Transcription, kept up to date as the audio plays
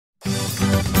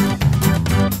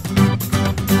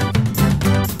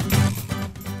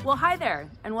hi there,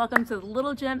 and welcome to the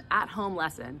Little Gym at Home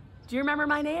lesson. Do you remember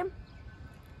my name?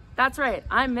 That's right,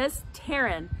 I'm Miss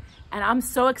Taryn, and I'm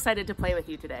so excited to play with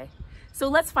you today. So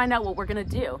let's find out what we're gonna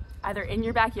do. Either in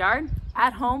your backyard,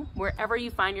 at home, wherever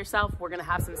you find yourself, we're gonna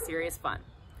have some serious fun.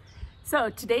 So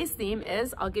today's theme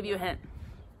is, I'll give you a hint.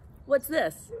 What's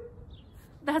this?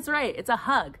 That's right, it's a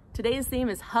hug. Today's theme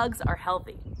is hugs are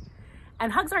healthy.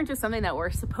 And hugs aren't just something that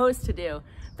we're supposed to do.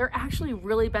 They're actually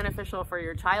really beneficial for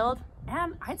your child,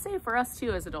 and I'd say for us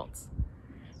too as adults.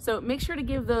 So make sure to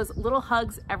give those little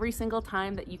hugs every single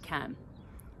time that you can.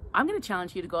 I'm gonna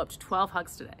challenge you to go up to 12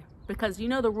 hugs today, because you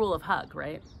know the rule of hug,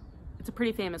 right? It's a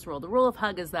pretty famous rule. The rule of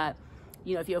hug is that,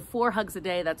 if you have 4 hugs a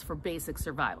day, that's for basic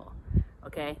survival,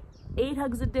 okay? 8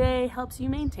 hugs a day helps you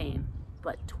maintain,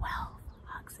 but 12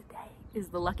 hugs a day is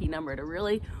the lucky number to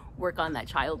really work on that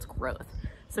child's growth.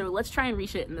 So let's try and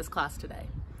reach it in this class today.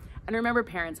 And remember,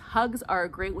 parents, hugs are a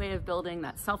great way of building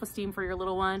that self-esteem for your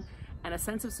little one and a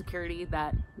sense of security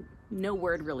that no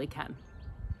word really can.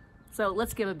 So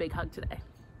let's give a big hug today.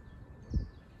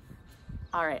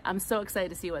 All right, I'm so excited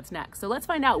to see what's next. So let's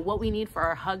find out what we need for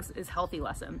our Hugs is Healthy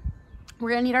lesson. We're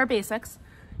gonna need our basics,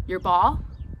 your ball,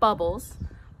 bubbles,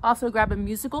 also grab a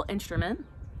musical instrument,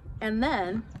 and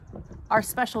then our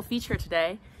special feature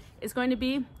today is going to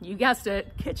be, you guessed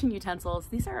it, kitchen utensils.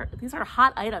 These are a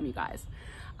hot item, you guys.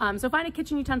 So find a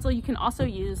kitchen utensil. You can also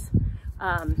use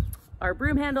our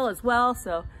broom handle as well.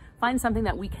 So find something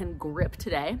that we can grip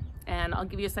today. And I'll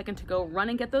give you a second to go run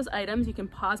and get those items. You can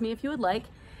pause me if you would like.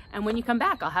 And when you come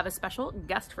back, I'll have a special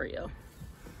guest for you.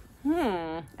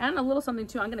 And a little something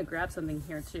too. I'm gonna grab something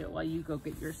here too while you go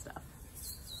get your stuff.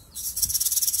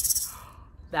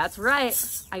 That's right.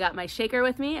 I got my shaker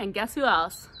with me, and guess who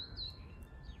else?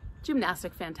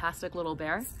 Gymnastic, fantastic little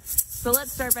bear. So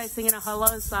let's start by singing a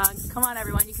hello song. Come on,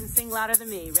 everyone, you can sing louder than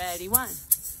me. Ready? 1,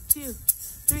 2,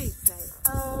 3. Say,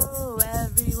 oh,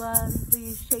 everyone,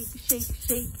 please shake, shake,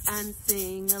 shake, and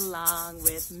sing along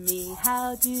with me.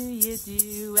 How do you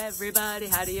do, everybody?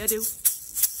 How do you do?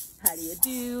 How do you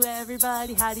do,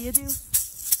 everybody? How do you do?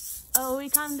 Oh, we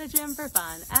come to gym for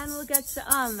fun, and we'll get you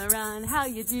on the run. How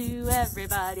you do,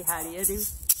 everybody? How do you do?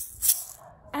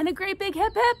 And a great big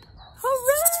hip hip.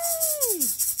 Hooray!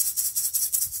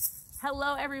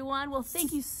 Hello, everyone. Well,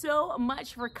 thank you so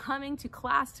much for coming to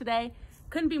class today.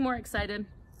 Couldn't be more excited.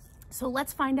 So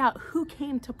let's find out who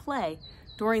came to play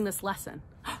during this lesson.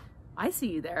 I see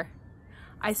you there.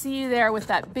 I see you there with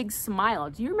that big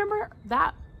smile. Do you remember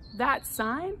that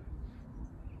sign?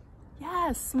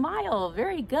 Yes, smile,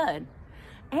 very good.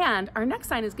 And our next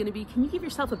sign is gonna be, can you give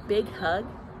yourself a big hug?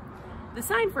 The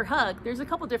sign for hug, there's a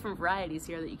couple different varieties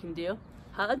here that you can do.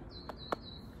 Hug,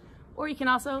 or you can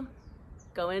also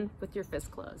go in with your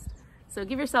fist closed. So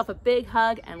give yourself a big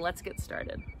hug and let's get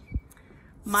started.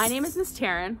 My name is Miss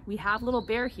Taryn. We have little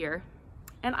bear here,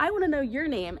 and I wanna know your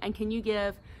name, and can you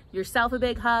give yourself a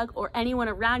big hug or anyone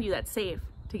around you that's safe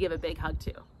to give a big hug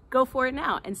to? Go for it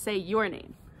now and say your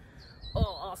name.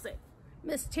 Oh, I'll say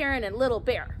Miss Taryn and little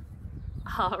bear.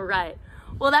 All right.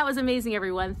 Well, that was amazing,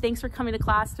 everyone. Thanks for coming to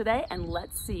class today, and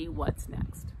let's see what's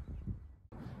next.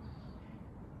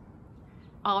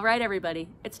 All right, everybody,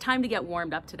 it's time to get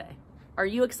warmed up today. Are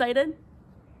you excited?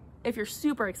 If you're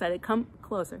super excited, come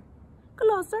closer.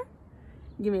 Closer.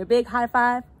 Give me a big high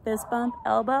five, fist bump,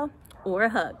 elbow, or a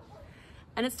hug.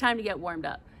 And it's time to get warmed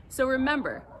up. So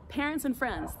remember, parents and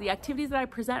friends, the activities that I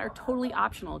present are totally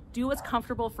optional. Do what's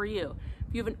comfortable for you.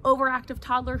 If you have an overactive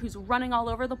toddler who's running all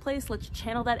over the place, let's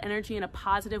channel that energy in a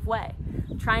positive way.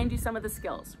 Try and do some of the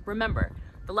skills. Remember,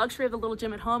 the luxury of the little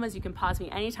gym at home is you can pause me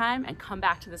anytime and come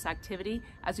back to this activity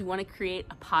as we want to create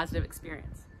a positive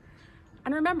experience.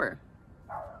 And remember,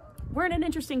 we're in an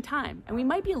interesting time and we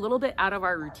might be a little bit out of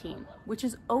our routine, which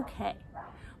is okay.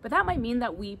 But that might mean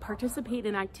that we participate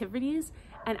in activities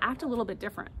and act a little bit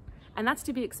different. And that's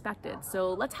to be expected.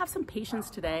 So let's have some patience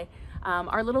today.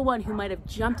 Our little one who might have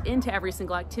jumped into every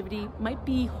single activity might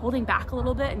be holding back a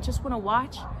little bit and just want to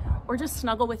watch or just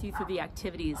snuggle with you through the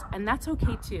activities. And that's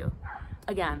okay too.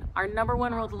 Again, our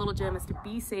 #1 rule at the little gym is to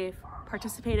be safe,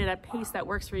 participate at a pace that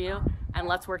works for you, and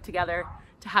let's work together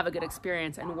to have a good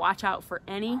experience and watch out for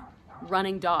any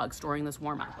running dogs during this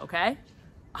warm-up, okay?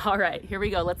 All right, here we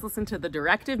go. Let's listen to the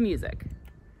directive music.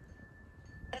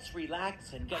 Let's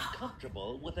relax and get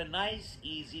comfortable with a nice,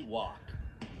 easy walk.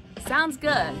 Sounds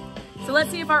good. So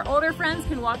let's see if our older friends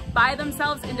can walk by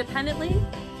themselves independently.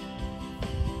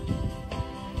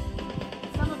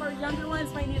 Some of our younger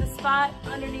ones might need a spot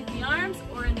underneath the arms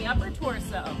or in the upper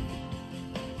torso.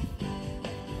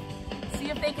 See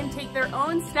if they can take their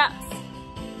own steps.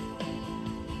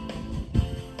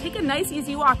 Take a nice,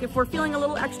 easy walk. If we're feeling a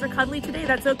little extra cuddly today,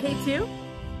 that's okay too.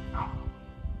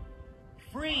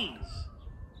 Freeze.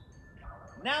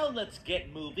 Now let's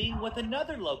get moving with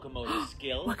another locomotor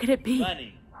skill. What could it be?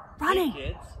 Running. Running. Hey,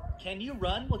 kids, can you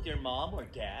run with your mom or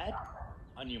dad?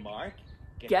 On your mark.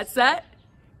 Get set.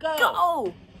 Go.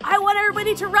 Go. I want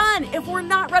everybody to run. If we're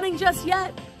not running just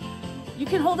yet, you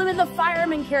can hold them in the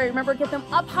fireman carry. Remember, get them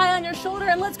up high on your shoulder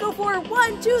and let's go for it.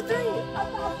 1, 2, 3.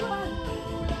 Up, up, run.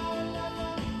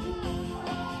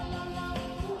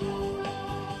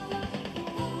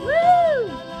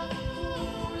 Woo!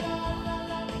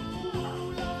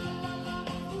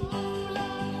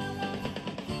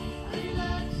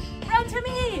 Run to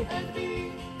me.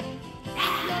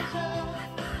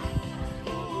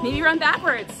 Maybe run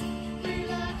backwards.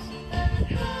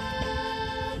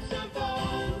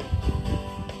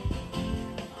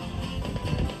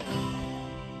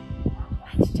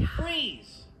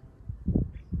 Freeze!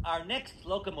 Our next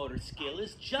locomotor skill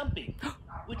is jumping,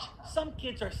 which some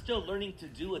kids are still learning to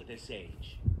do at this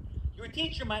age. Your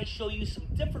teacher might show you some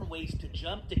different ways to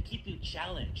jump to keep you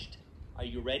challenged. Are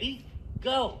you ready?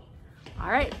 Go!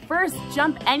 All right, first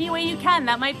jump any way you can.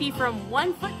 That might be from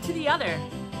 1 foot to the other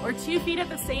or 2 feet at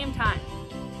the same time.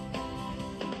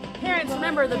 Parents,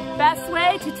 remember, the best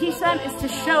way to teach them is to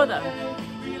show them.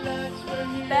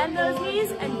 Bend those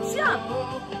knees and jump.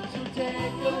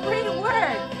 Great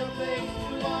work.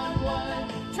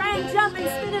 Try and jump and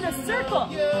spin in a circle.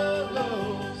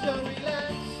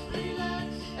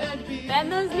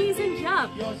 Bend those knees and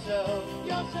jump.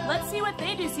 Let's see what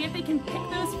they do. See if they can pick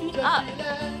those feet up.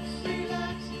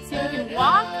 See if they can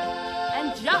walk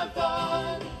and jump.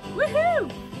 Woohoo!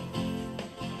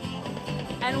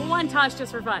 And one toss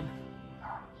just for fun.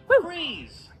 Woo.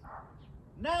 Freeze!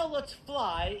 Now let's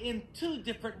fly in 2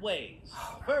 different ways.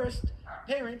 First,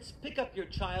 parents, pick up your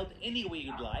child any way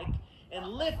you'd like and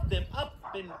lift them up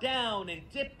and down and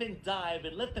dip and dive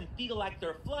and let them feel like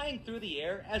they're flying through the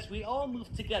air as we all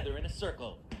move together in a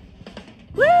circle.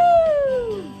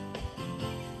 Woo!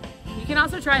 You can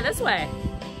also try this way.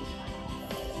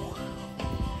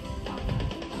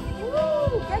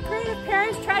 Woo! Get creative,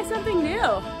 parents. Try something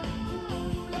new.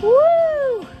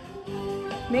 Woo!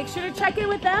 Make sure to check in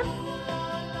with them.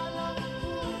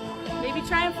 Maybe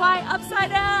try and fly upside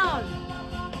down.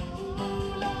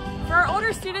 For our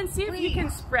older students, see if you can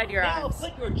spread your arms. Now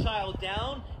put your child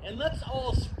down and let's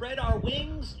all spread our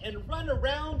wings and run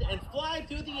around and fly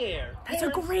through the air. That's a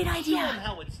great idea. Show them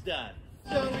how it's done.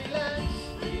 So relax,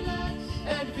 relax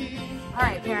and be. All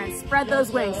right, parents, spread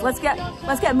those wings. Let's get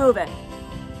moving.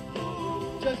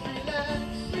 Just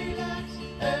relax, relax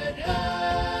and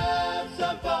have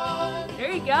some fun.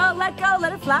 There you go. Let go.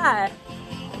 Let it fly.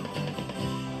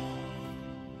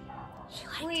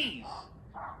 Freeze!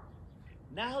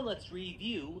 Now let's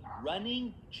review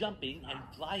running, jumping, and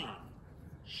flying.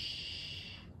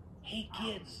 Shh! Hey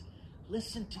kids,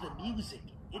 listen to the music.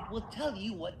 It will tell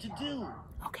you what to do.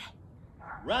 Okay.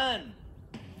 Run!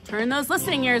 Turn those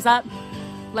listening ears up.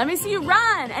 Let me see you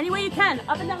run any way you can,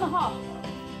 up and down the hall.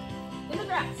 In the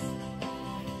grass.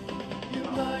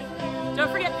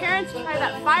 Don't forget, parents, try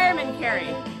that fireman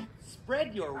carry.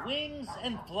 Spread your wings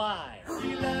and fly.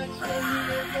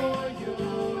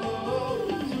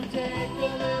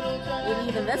 Maybe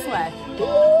even this way.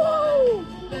 Woo!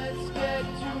 Let's get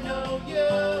to know you.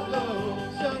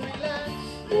 So relax.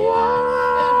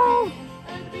 Wow!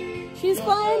 She's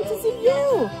flying to see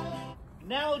you.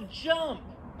 Now jump.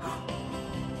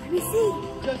 Let me see.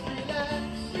 Just relax.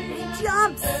 It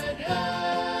jumps.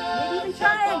 Maybe even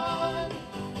trying.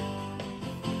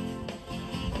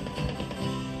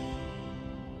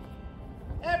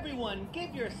 Everyone,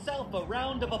 give yourself a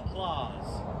round of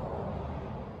applause.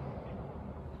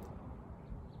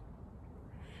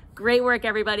 Great work,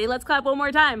 everybody. Let's clap one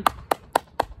more time.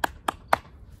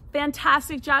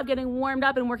 Fantastic job getting warmed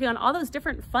up and working on all those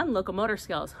different fun locomotor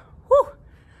skills. Whew,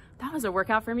 that was a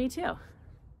workout for me too.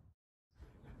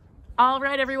 All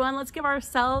right, everyone, let's give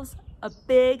ourselves a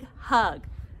big hug.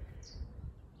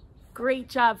 Great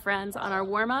job, friends, on our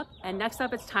warm-up. And next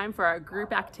up, it's time for our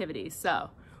group activities.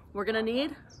 So we're gonna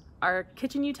need our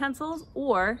kitchen utensils,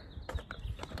 or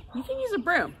you can use a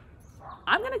broom.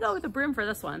 I'm gonna go with a broom for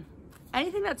this one.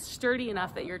 Anything that's sturdy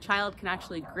enough that your child can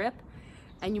actually grip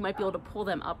and you might be able to pull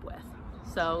them up with.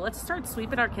 So let's start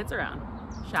sweeping our kids around,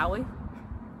 shall we?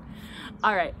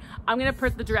 All right, I'm gonna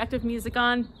put the directive music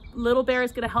on. Little Bear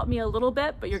is gonna help me a little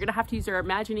bit, but you're gonna have to use your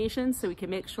imagination so we can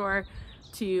make sure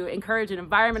to encourage an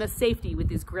environment of safety with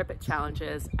these grip it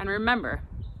challenges. And remember,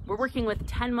 we're working with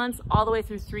 10 months all the way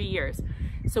through 3 years.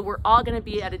 So we're all gonna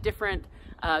be at a different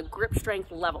grip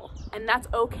strength level. And that's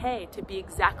okay to be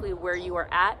exactly where you are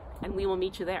at, and we will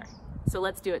meet you there. So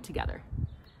let's do it together.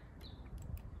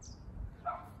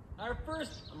 Our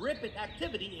first grip it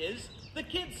activity is the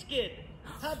kid skid.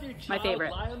 Have your My child favorite.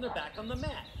 lie on their back on the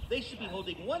mat. They should be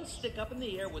holding one stick up in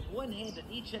the air with one hand at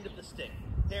each end of the stick.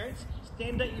 Parents,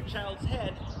 stand at your child's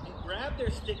head and grab their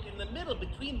stick in the middle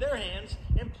between their hands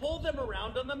and pull them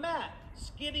around on the mat,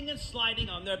 skidding and sliding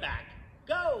on their back.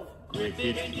 Go! Grip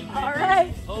it and you grip All right.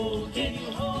 it. Hold and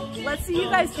you hold it. Let's see you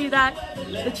guys do that.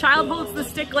 The child holds the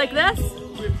stick like this.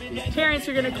 Parents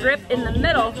are gonna grip in the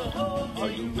middle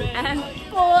and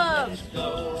pull up.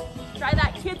 Try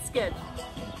that kid skid.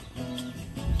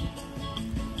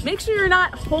 Make sure you're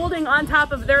not holding on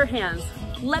top of their hands.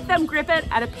 Let them grip it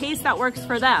at a pace that works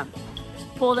for them.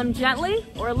 Pull them gently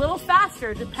or a little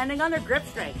faster depending on their grip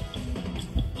strength.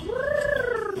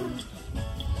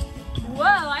 Whoa,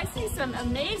 I see some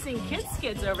amazing kid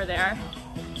skids over there.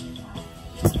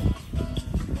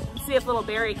 Let's see if little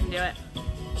Barry can do it.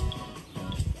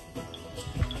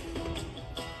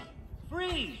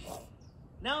 Freeze!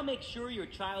 Now make sure your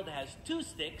child has 2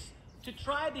 sticks to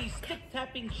try these stick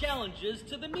tapping challenges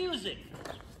to the music.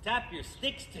 Tap your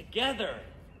sticks together.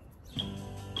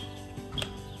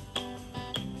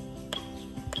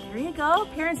 There you go.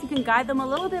 Parents, you can guide them a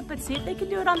little bit, but see if they can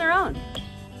do it on their own.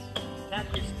 Tap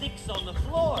your sticks on the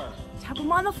floor. Tap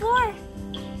them on the floor.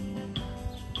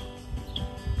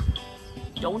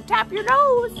 Don't tap your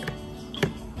nose.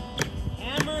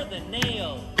 Hammer the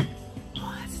nail.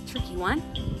 Oh, that's a tricky one.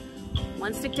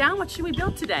 One stick down, what should we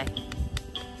build today?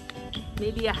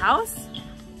 Maybe a house?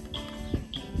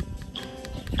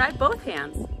 Try both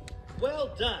hands.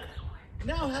 Well done.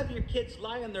 Now have your kids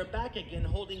lie on their back again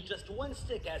holding just one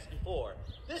stick as before.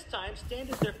 This time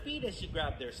stand at their feet as you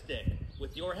grab their stick.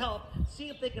 With your help, see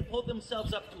if they can pull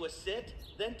themselves up to a sit,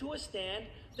 then to a stand,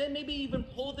 then maybe even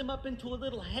pull them up into a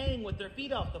little hang with their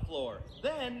feet off the floor.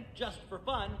 Then, just for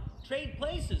fun, trade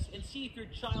places and see if your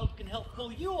child can help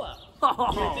pull you up.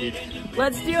 Oh,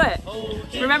 let's do it.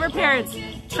 Remember, parents,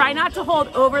 try not to hold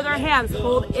over their hands.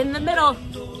 Hold in the middle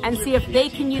and see if they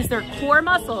can use their core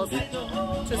muscles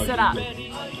to sit up.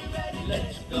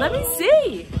 Let me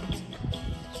see.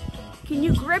 Can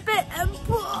you grip it and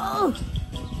pull?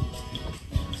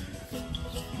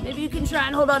 Maybe you can try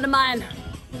and hold on to mine.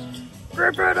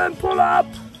 Grip it and pull up.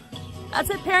 That's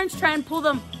it, parents. Try and pull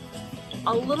them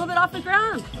a little bit off the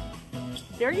ground.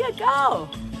 There you go.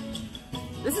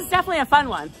 This is definitely a fun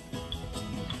one.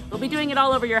 We'll be doing it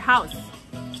all over your house.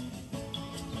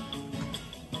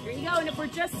 There you go. And if we're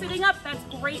just sitting up, that's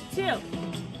great too.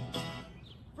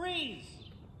 Freeze!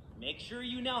 Make sure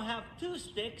you now have 2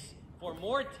 sticks for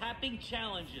more tapping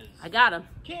challenges. I got him.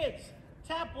 Kids,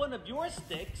 tap one of your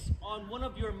sticks on one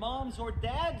of your mom's or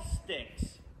dad's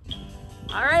sticks.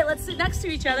 All right, let's sit next to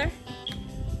each other.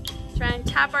 Try and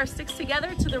tap our sticks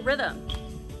together to the rhythm.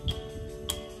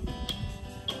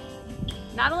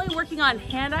 Not only working on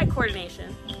hand-eye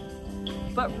coordination,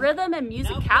 but rhythm and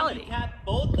musicality. Now can you tap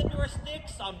both of your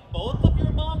sticks on both of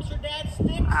your mom's or dad's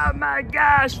sticks? Oh my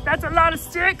gosh, that's a lot of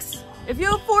sticks. If you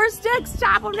have 4 sticks,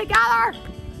 tap them together.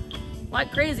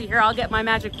 Like crazy. Here, I'll get my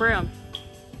magic broom.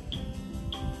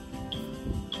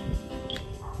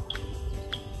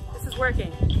 This is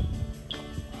working.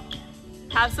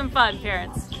 Have some fun,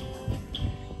 parents.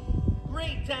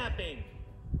 Great tapping.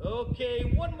 Okay,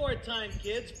 one more time,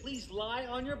 kids. Please lie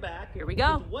on your back. Here we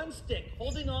go. With one stick,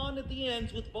 holding on at the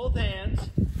ends with both hands.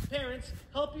 Parents,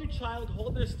 help your child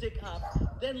hold their stick up,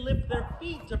 then lift their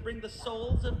feet to bring the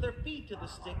soles of their feet to the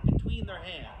stick between their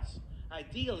hands.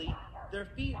 Ideally, their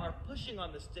feet are pushing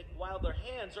on the stick while their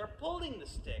hands are pulling the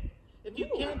stick. If you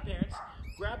can, parents,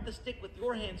 grab the stick with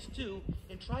your hands too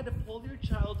and try to pull your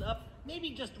child up maybe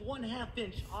just 1/2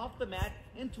 inch off the mat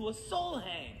into a sole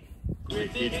hang.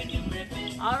 Grip it and you grip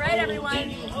it. All right,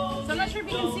 everyone. So I'm not sure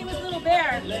if you can see with little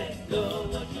bear. Let go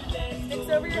of your legs. Sticks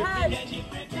over your head.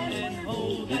 And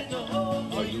hold it.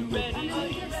 Are you ready?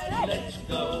 Let's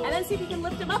go. And then see if you can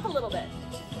lift them up a little bit.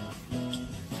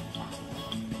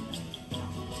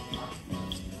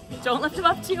 Don't lift them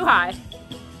up too high.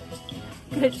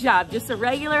 Good job, just a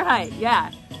regular height,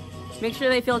 yeah. Make sure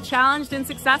they feel challenged and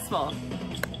successful.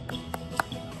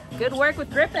 Good work with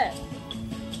Grip It.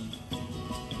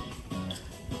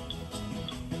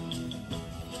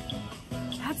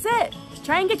 That's it.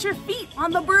 Try and get your feet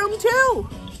on the broom too.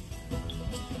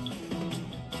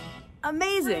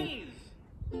 Amazing.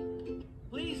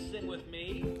 Please sing with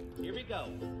me. Here we go.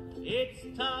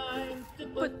 It's time to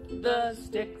Put the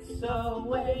sticks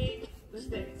away, the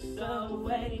sticks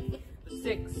away, the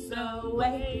sticks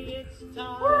away. It's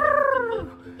time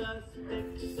to put the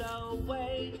sticks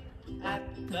away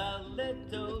at the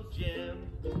little gym.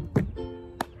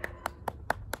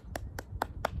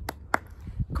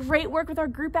 Great work with our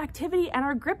group activity and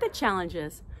our Grip It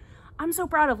challenges. I'm so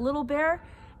proud of Little Bear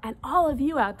and all of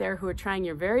you out there who are trying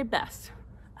your very best,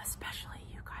 especially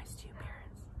you guys too,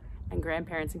 parents and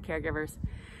grandparents and caregivers.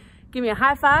 Give me a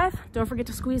high five. Don't forget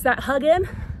to squeeze that hug in.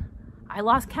 I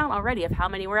lost count already of how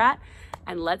many we're at,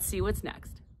 and let's see what's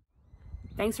next.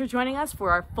 Thanks for joining us for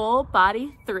our full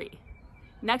body 3.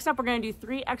 Next up, we're gonna do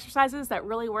 3 exercises that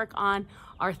really work on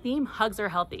our theme, hugs are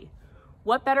healthy.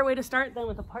 What better way to start than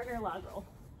with a partner log roll?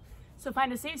 So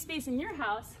find a safe space in your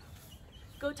house,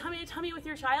 go tummy to tummy with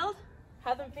your child,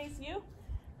 have them face you.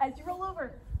 As you roll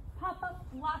over, pop up,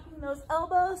 locking those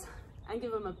elbows, and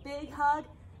give them a big hug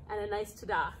and a nice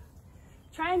ta-da.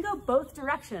 Try and go both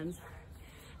directions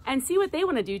and see what they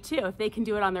wanna do too, if they can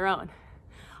do it on their own.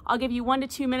 I'll give you 1 to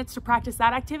 2 minutes to practice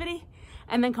that activity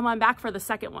and then come on back for the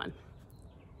second one.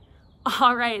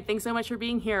 All right, thanks so much for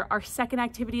being here. Our second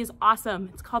activity is awesome.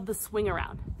 It's called the swing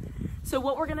around. So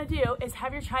what we're gonna do is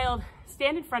have your child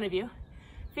stand in front of you,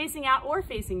 facing out or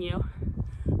facing you,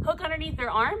 hook underneath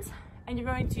their arms, and you're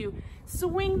going to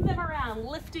swing them around,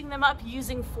 lifting them up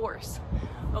using force.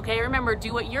 Okay, remember,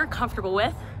 do what you're comfortable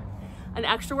with. An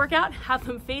extra workout, have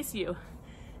them face you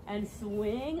and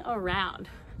swing around.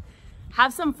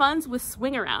 Have some fun with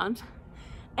swing around,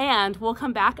 and we'll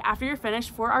come back after you're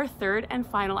finished for our third and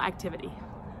final activity.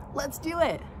 Let's do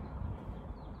it.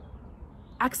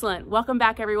 Excellent, welcome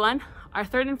back everyone. Our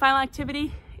third and final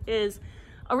activity is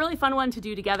a really fun one to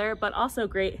do together, but also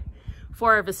great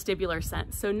for our vestibular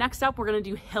sense. So next up, we're gonna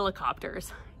do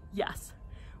helicopters. Yes,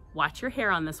 watch your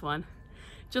hair on this one.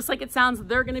 Just like it sounds,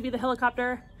 they're gonna be the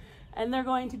helicopter, and they're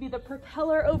going to be the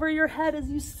propeller over your head as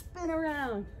you spin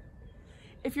around.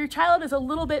 If your child is a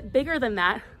little bit bigger than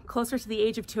that, closer to the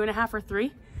age of 2.5 or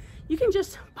 3, you can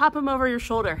just pop them over your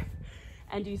shoulder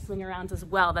and do swing arounds as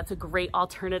well. That's a great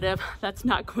alternative. That's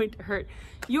not going to hurt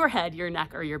your head, your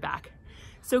neck, or your back.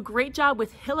 So great job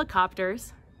with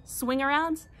helicopters, swing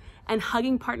arounds, and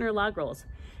hugging partner log rolls.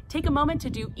 Take a moment to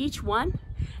do each one,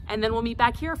 and then we'll meet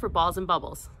back here for balls and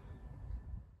bubbles.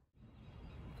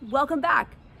 Welcome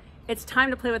back. It's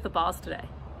time to play with the balls today.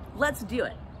 Let's do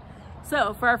it.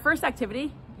 So for our first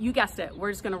activity, you guessed it,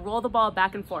 we're just gonna roll the ball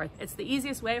back and forth. It's the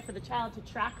easiest way for the child to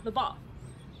track the ball.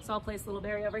 So I'll place Little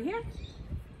Barry over here.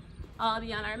 I'll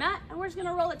be on our mat, and we're just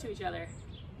gonna roll it to each other.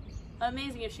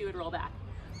 Amazing if she would roll back.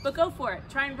 But go for it.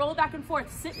 Try and roll back and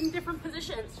forth. Sit in different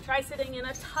positions. Try sitting in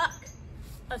a tuck,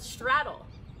 a straddle,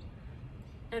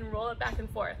 and roll it back and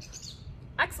forth.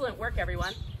 Excellent work,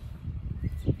 everyone.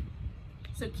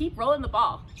 So keep rolling the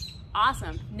ball.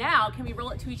 Awesome. Now, can we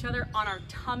roll it to each other on our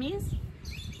tummies?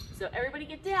 So everybody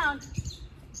get down.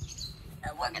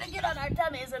 And we're gonna get on our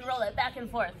tummies and roll it back and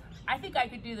forth. I think I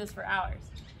could do this for hours.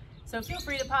 So feel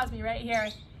free to pause me right here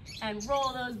and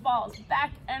roll those balls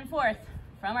back and forth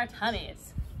from our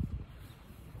tummies.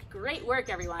 Great work,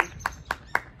 everyone.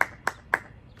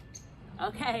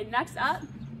 Okay, next up,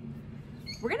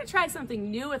 we're gonna try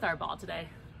something new with our ball today.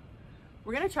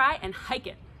 We're gonna try and hike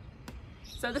it.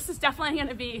 So this is definitely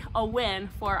gonna be a win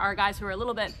for our guys who are a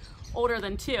little bit older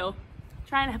than 2.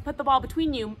 Try and put the ball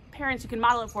between you. Parents, you can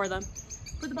model it for them.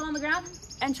 Put the ball on the ground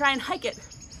and try and hike it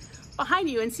behind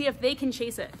you and see if they can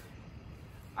chase it.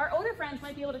 Our older friends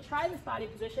might be able to try this body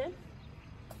position,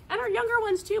 and our younger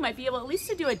ones too might be able at least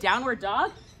to do a downward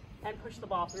dog and push the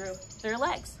ball through their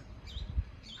legs.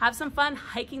 Have some fun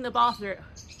hiking the ball through.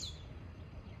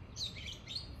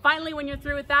 Finally, when you're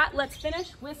through with that, let's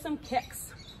finish with some kicks.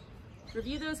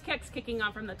 Review those kicks, kicking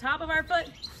off from the top of our foot,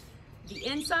 the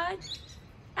inside,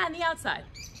 and the outside.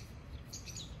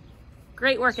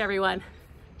 Great work, everyone.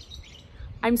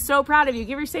 I'm so proud of you.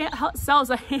 Give yourselves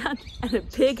a hand and a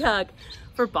big hug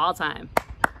for ball time.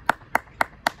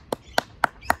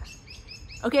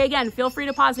 Okay, again, feel free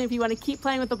to pause me if you want to keep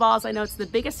playing with the balls. I know it's the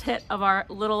biggest hit of our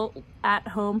little at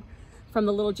home from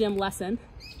the little gym lesson.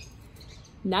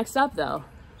 Next up though,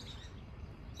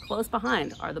 close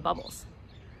behind are the bubbles.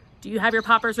 Do you have your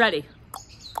poppers ready?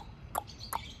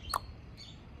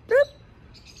 Boop.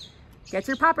 Get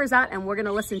your poppers out and we're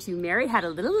gonna listen to Mary Had a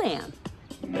Little Lamb.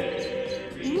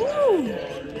 Mary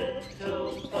had a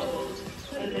little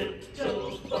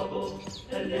bubble,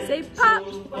 a little Say pop.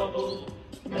 bubble.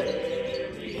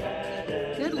 Mary had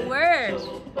a Good work.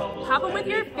 Pop them with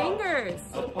your fingers.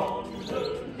 upon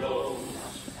her nose.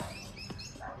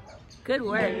 Good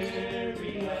work.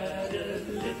 Mary had a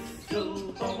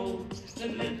little bubble, a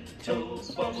little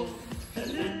bubble, a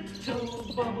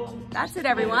little bubble. That's it,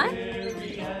 everyone.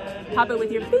 Mary had Pop it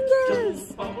with your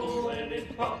fingers. a bubble and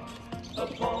it popped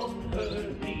upon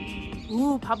her knee.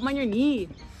 Ooh, pop them on your knee.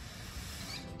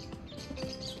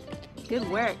 Good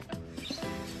work.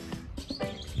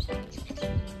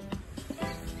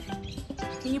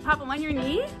 Can you pop them on your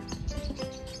knee?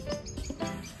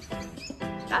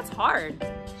 hard.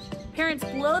 Parents,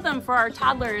 blow them for our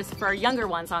toddlers, for our younger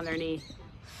ones on their knee.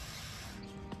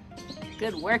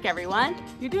 Good work, everyone.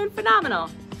 You're doing phenomenal.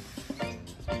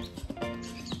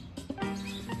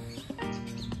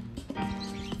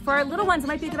 For our little ones, it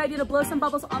might be a good idea to blow some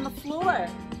bubbles on the floor.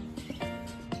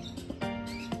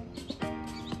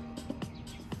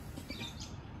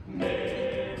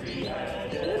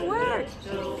 Good work.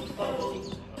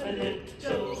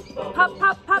 Pop,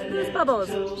 pop, pop those bubbles.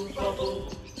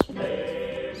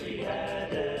 Mary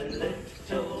had a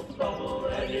little bubble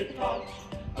and it popped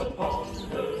upon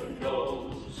her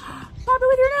nose. Pop it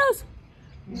with your nose.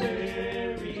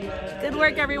 Mary had Good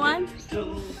work, everyone. a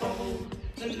little bubble,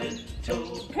 a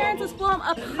little Parents, let's blow them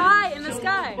up high in the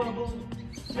sky. bubble.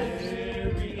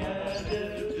 Mary had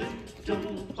a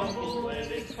little bubble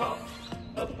and it popped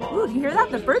upon Ooh, you hear that?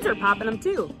 The birds are popping them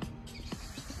too.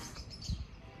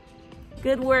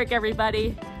 Good work,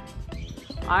 everybody.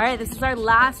 All right, this is our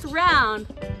last round.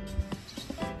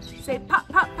 Say pop,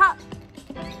 pop, pop.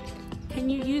 Can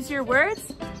you use your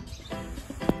words?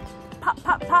 Pop,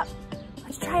 pop, pop.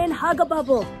 Let's try and hug a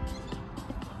bubble.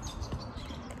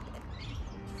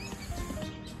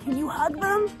 Can you hug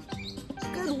them?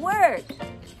 Good work.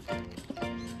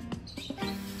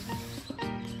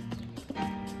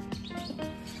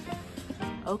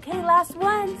 Okay, last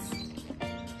ones.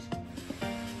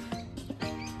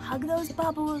 Hug those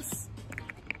bubbles.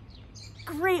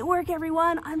 Great work,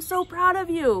 everyone. I'm so proud of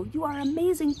you. You are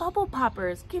amazing bubble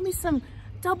poppers. Give me some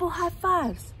double high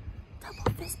fives,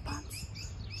 double fist bumps,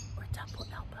 or double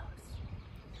elbows.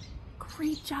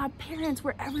 Great job, parents,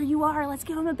 wherever you are. Let's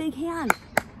give them a big hand.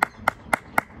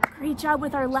 Great job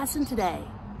with our lesson today.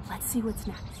 Let's see what's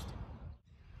next.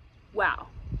 Wow,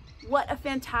 what a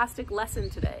fantastic lesson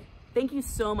today. Thank you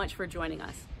so much for joining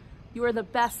us. You are the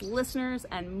best listeners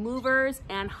and movers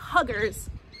and huggers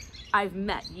I've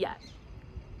met yet.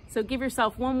 So give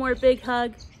yourself one more big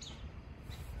hug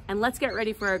and let's get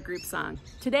ready for our group song.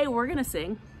 Today we're gonna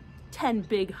sing 10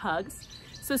 big hugs.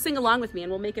 So sing along with me and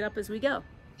we'll make it up as we go.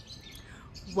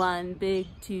 1 big,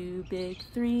 2 big,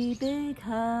 3 big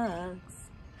hugs.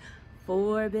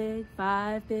 4 big,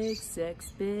 5 big,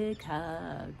 6 big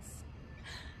hugs.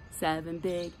 7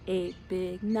 big, 8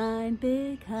 big, 9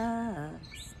 big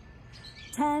hugs.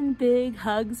 10 big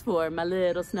hugs for my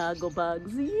little snuggle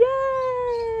bugs.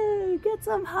 Yay! Get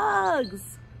some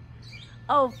hugs.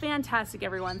 Oh, fantastic,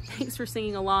 everyone. Thanks for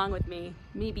singing along with me,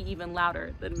 maybe even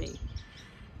louder than me.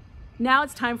 Now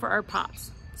it's time for our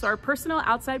pops. So our personal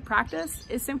outside practice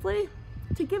is simply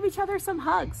to give each other some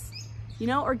hugs, you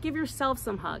know, or give yourself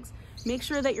some hugs. Make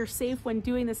sure that you're safe when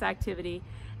doing this activity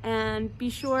and be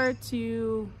sure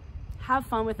to have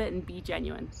fun with it and be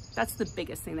genuine. That's the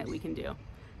biggest thing that we can do.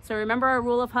 So remember our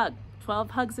rule of hug.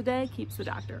 12 hugs a day keeps the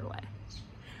doctor away.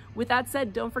 With that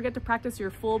said, don't forget to practice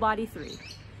your full body 3.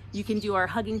 You can do our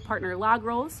hugging partner log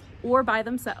rolls or by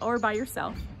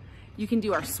yourself. You can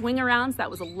do our swing arounds. That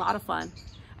was a lot of fun.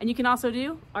 And you can also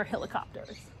do our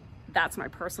helicopters. That's my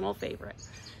personal favorite.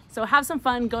 So have some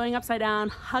fun going upside down,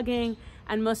 hugging,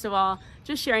 and most of all,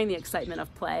 just sharing the excitement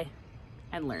of play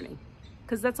and learning,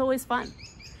 because that's always fun.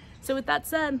 So with that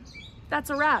said, that's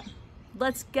a wrap.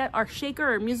 Let's get our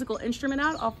shaker or musical instrument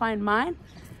out. I'll find mine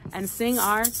and sing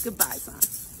our goodbye song.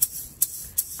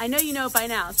 I know you know it by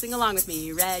now. Sing along with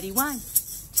me. Ready? 1,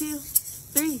 2,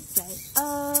 3. Say,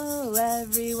 oh,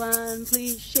 everyone,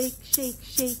 please shake, shake,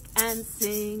 shake and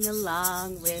sing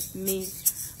along with me.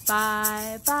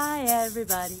 Bye, bye,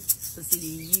 everybody. We'll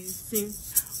see you soon.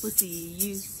 We'll see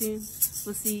you soon.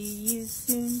 We'll see you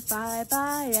soon. Bye,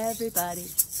 bye, everybody. We'll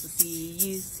see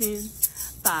you soon.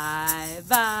 Bye,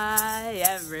 bye,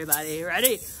 everybody.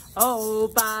 Ready? Oh,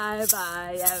 bye,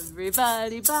 bye,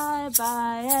 everybody. Bye,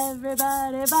 bye,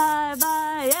 everybody. Bye,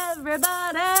 bye,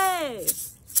 everybody.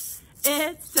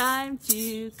 It's time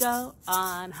to go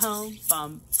on home.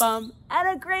 Bum, bum.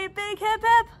 And a great big hip,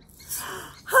 hip.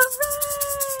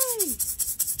 Hooray!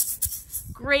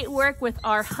 Great work with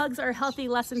our Hugs Are Healthy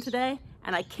lesson today.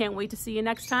 And I can't wait to see you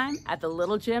next time at the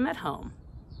little gym at home.